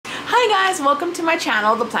guys, welcome to my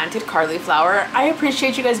channel, The Planted Carly Flower. I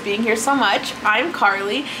appreciate you guys being here so much. I'm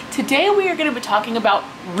Carly. Today we are going to be talking about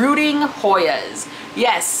rooting Hoyas.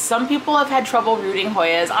 Yes, some people have had trouble rooting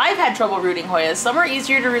Hoyas. I've had trouble rooting Hoyas. Some are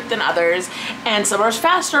easier to root than others, and some are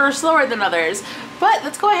faster or slower than others. But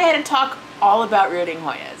let's go ahead and talk all about rooting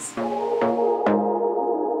Hoyas.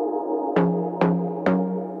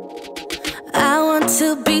 I want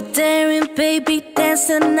to be daring, baby, dance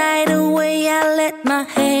the night away. I let my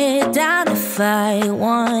head down if I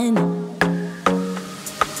want.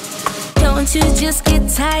 Don't you just get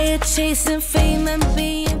tired chasing fame and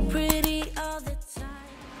being pretty all the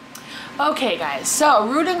time? Okay guys, so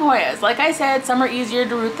rooting Hoyas. Like I said, some are easier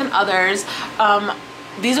to root than others.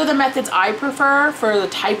 These are the methods I prefer for the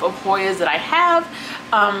type of Hoyas that I have.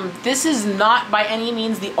 This is not by any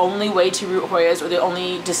means the only way to root Hoyas or the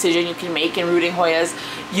only decision you can make in rooting Hoyas.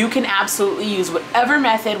 You can absolutely use whatever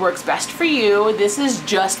method works best for you. This is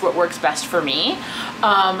just what works best for me.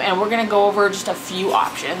 And we're going to go over just a few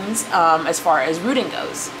options as far as rooting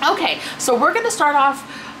goes. Okay, so we're going to start off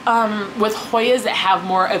with Hoyas that have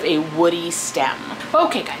more of a woody stem.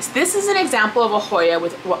 Okay guys, this is an example of a Hoya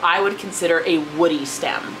with what I would consider a woody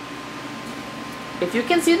stem. If you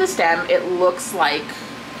can see the stem, it looks like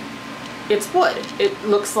it's wood. It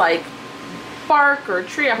looks like bark or a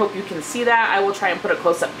tree. I hope you can see that. I will try and put a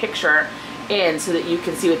close-up picture in so that you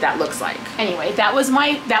can see what that looks like. Anyway, that was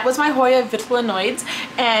my Hoya vitellinoides,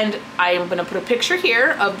 and I am going to put a picture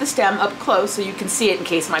here of the stem up close so you can see it in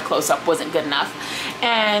case my close-up wasn't good enough.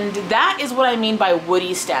 And that is what I mean by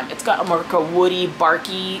woody stem. It's got more like a woody,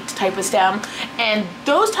 barky type of stem, and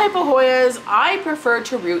those type of Hoyas I prefer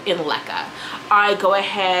to root in leca. I go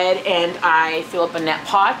ahead and I fill up a net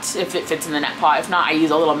pot if it fits in the net pot. If not, I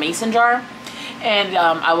use a little mason jar, and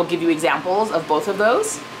I will give you examples of both of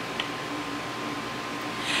those.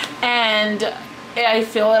 And I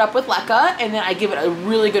fill it up with leca, and then I give it a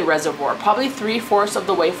really good reservoir, probably 3/4 of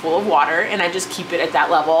the way full of water, and I just keep it at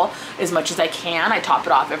that level as much as I can. I top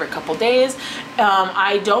it off every couple days.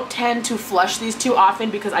 I don't tend to flush these too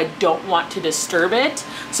often because I don't want to disturb it,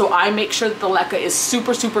 so I make sure that the leca is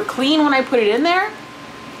super clean when I put it in there.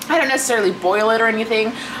 I don't necessarily boil it or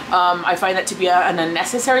anything. I find that to be an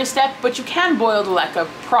unnecessary step, but you can boil the leca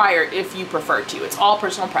prior if you prefer to. It's all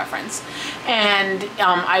personal preference. And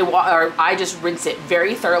I just rinse it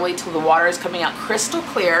very thoroughly till the water is coming out crystal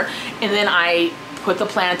clear, and then I put the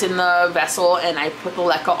plant in the vessel and I put the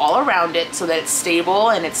leca all around it so that it's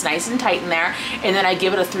stable and it's nice and tight in there, and then I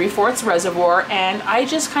give it a 3/4 reservoir, and I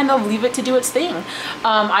just kind of leave it to do its thing.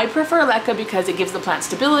 I prefer leca because it gives the plant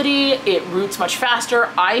stability, it roots much faster,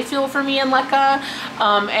 I feel, for me in leca,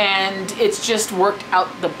 and it's just worked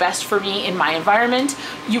out the best for me in my environment.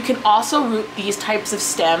 You can also root these types of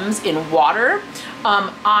stems in water.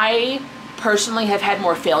 I personally have had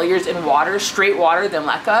more failures in water, straight water, than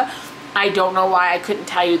leca. I don't know why. I couldn't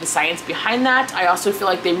tell you the science behind that. I also feel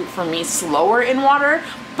like they root for me slower in water,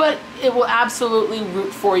 but it will absolutely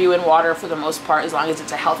root for you in water for the most part, as long as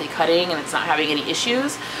it's a healthy cutting and it's not having any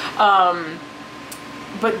issues.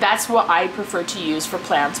 But that's what I prefer to use for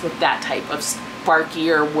plants with that type of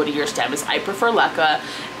barky or woodier stem, is I prefer leca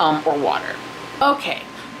or water. Okay,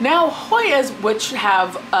 now Hoyas, which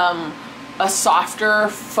have a softer,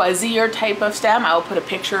 fuzzier type of stem, I'll put a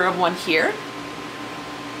picture of one here.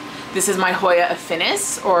 This is my Hoya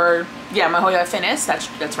affinis, or yeah, my Hoya affinis,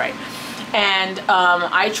 that's right. And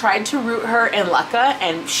I tried to root her in leca,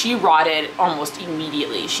 and she rotted almost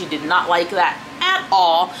immediately. She did not like that at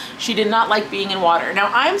all. She did not like being in water.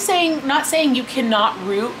 Now I'm not saying you cannot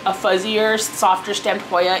root a fuzzier, softer stemmed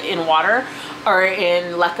Hoya in water or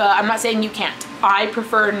in leca. I'm not saying you can't. I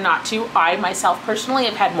prefer not to. I myself personally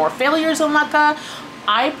have had more failures in leca.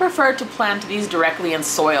 I prefer to plant these directly in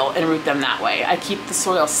soil and root them that way. I keep the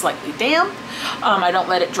soil slightly damp. I don't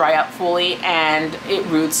let it dry up fully, and it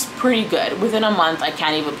roots pretty good. Within a month, I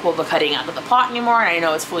can't even pull the cutting out of the pot anymore, and I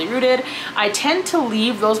know it's fully rooted. I tend to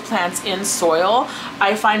leave those plants in soil.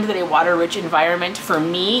 I find that a water-rich environment for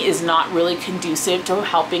me is not really conducive to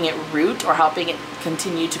helping it root or helping it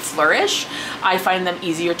continue to flourish. I find them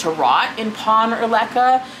easier to rot in pond or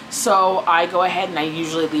leca, so I go ahead and I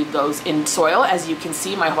usually leave those in soil. As you can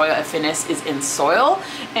see, my Hoya affinis is in soil,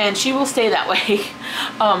 and she will stay that way.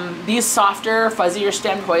 These softer, fuzzier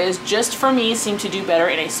stemmed Hoyas, just for me, seem to do better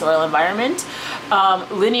in a soil environment.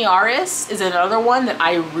 Linearis is another one that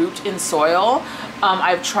I root in soil.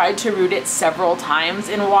 I've tried to root it several times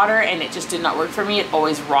in water, and it just did not work for me. It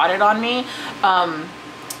always rotted on me.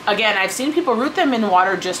 again, I've seen people root them in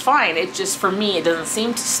water just fine. It just, for me, it doesn't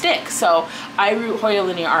seem to stick. So I root Hoya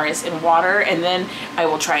linearis in water, and then I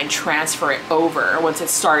will try and transfer it over once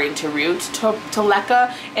it's starting to root to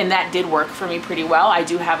leca, and that did work for me pretty well. I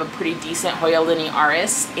do have a pretty decent Hoya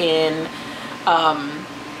linearis in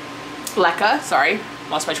leca. Sorry,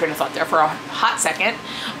 lost my train of thought there for a hot second.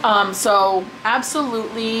 So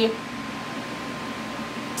absolutely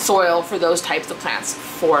soil for those types of plants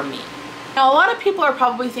for me. Now, a lot of people are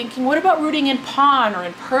probably thinking, what about rooting in pond or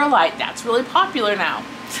in perlite? That's really popular now.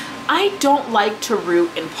 I don't like to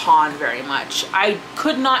root in pond very much. I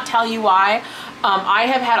could not tell you why. I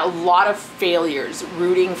have had a lot of failures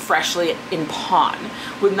rooting freshly in pond.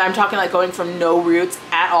 When I'm talking like going from no roots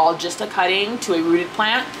at all, just a cutting, to a rooted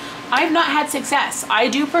plant, I've not had success. I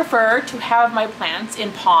do prefer to have my plants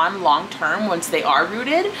in pond long term once they are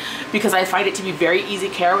rooted, because I find it to be very easy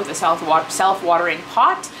care with a self-watering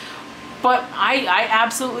pot. But I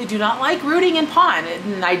absolutely do not like rooting in pond,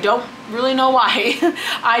 and I don't really know why.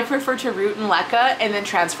 I prefer to root in leca and then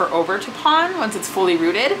transfer over to pond once it's fully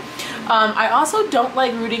rooted. I also don't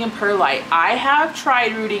like rooting in perlite. I have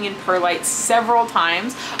tried rooting in perlite several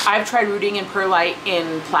times. I've tried rooting in perlite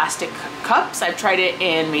in plastic cups. I've tried it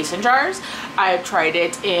in mason jars. I've tried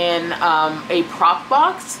it in a prop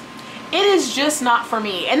box. It is just not for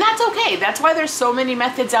me, and that's okay. That's why there's so many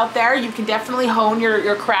methods out there. You can definitely hone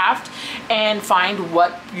your craft and find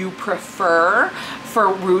what you prefer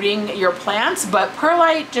for rooting your plants, but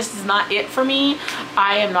perlite just is not it for me.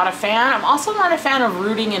 I am not a fan. I'm also not a fan of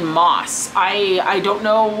rooting in moss. I don't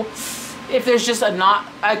know if there's just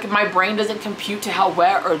my brain doesn't compute to how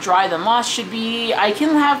wet or dry the moss should be. I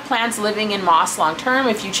can have plants living in moss long term.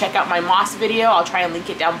 If you check out my moss video, I'll try and link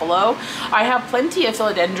it down below. I have plenty of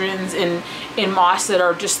philodendrons in moss that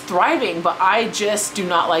are just thriving, but I just do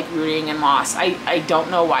not like rooting in moss. I don't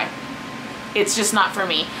know why. It's just not for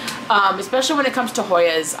me. Especially when it comes to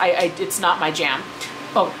Hoyas, it's not my jam.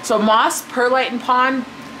 Oh, so moss, perlite, and pond,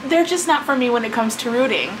 they're just not for me when it comes to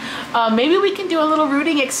rooting. Maybe we can do a little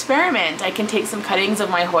rooting experiment. I can take some cuttings of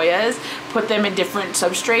my Hoyas, put them in different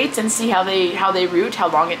substrates, and see how they root, how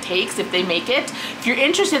long it takes, if they make it. If you're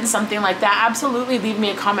interested in something like that, absolutely leave me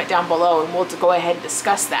a comment down below and we'll go ahead and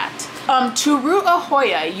discuss that. To root a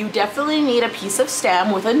Hoya, you definitely need a piece of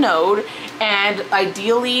stem with a node, and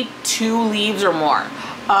ideally 2 leaves or more.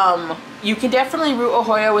 You can definitely root a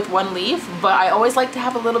Hoya with 1 leaf, but I always like to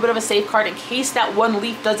have a little bit of a safeguard in case that 1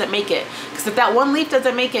 leaf doesn't make it. Because if that 1 leaf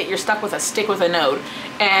doesn't make it, you're stuck with a stick with a node.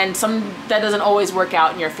 And that doesn't always work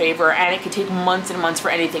out in your favor, and it can take months and months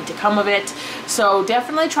for anything to come of it. So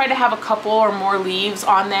definitely try to have a couple or more leaves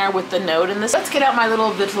on there with the node in this. Let's get out my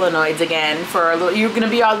little vitellinoids again for a little, you're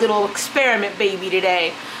gonna be our little experiment baby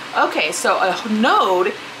today. Okay, so a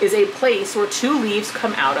node is a place where 2 leaves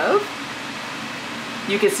come out of.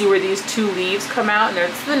 You can see where these 2 leaves come out, and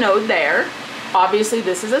there's the node there. Obviously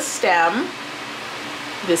this is a stem.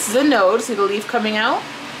 This is a node, see the leaf coming out?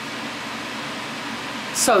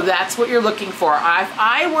 So that's what you're looking for. If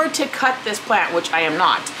I were to cut this plant, which I am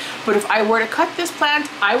not, but if I were to cut this plant,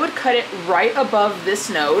 I would cut it right above this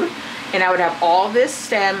node, and I would have all this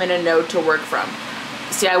stem and a node to work from.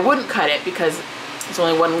 See, I wouldn't cut it because it's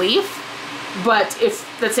only 1 leaf, but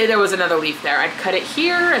if, let's say there was another leaf there, I'd cut it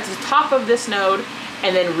here at the top of this node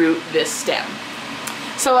and then root this stem.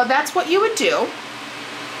 So that's what you would do.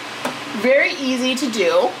 Very easy to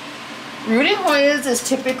do. Rooting Hoyas is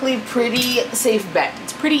typically pretty safe bet.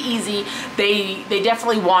 It's pretty easy. They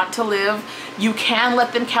definitely want to live. You can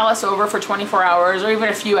let them callus over for 24 hours or even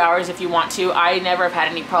a few hours if you want to. I never have had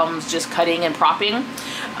any problems just cutting and propping.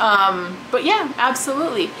 But yeah,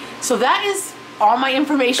 absolutely. So that is all my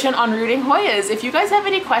information on rooting Hoyas. If you guys have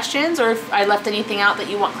any questions or if I left anything out that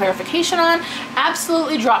you want clarification on,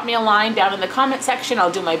 absolutely drop me a line down in the comment section. I'll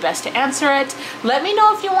do my best to answer it. Let me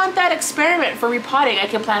know if you want that experiment for repotting. I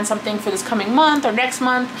can plan something for this coming month or next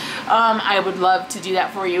month. I would love to do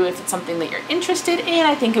that for you if it's something that you're interested in.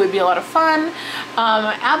 I think it would be a lot of fun.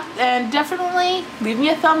 And definitely leave me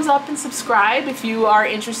a thumbs up and subscribe if you are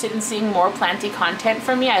interested in seeing more planty content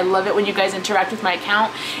from me. I love it when you guys interact with my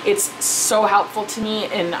account. It's so helpful to me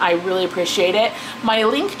and I really appreciate it. My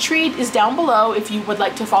link tree is down below if you would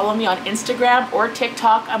like to follow me on Instagram or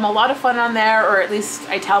TikTok. I'm a lot of fun on there, or at least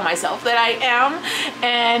I tell myself that I am,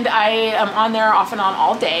 and I am on there off and on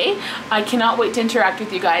all day. I cannot wait to interact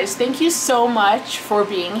with you guys. Thank you so much for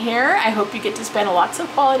being here. I hope you get to spend lots of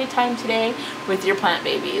quality time today with your plant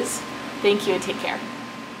babies. Thank you and take care.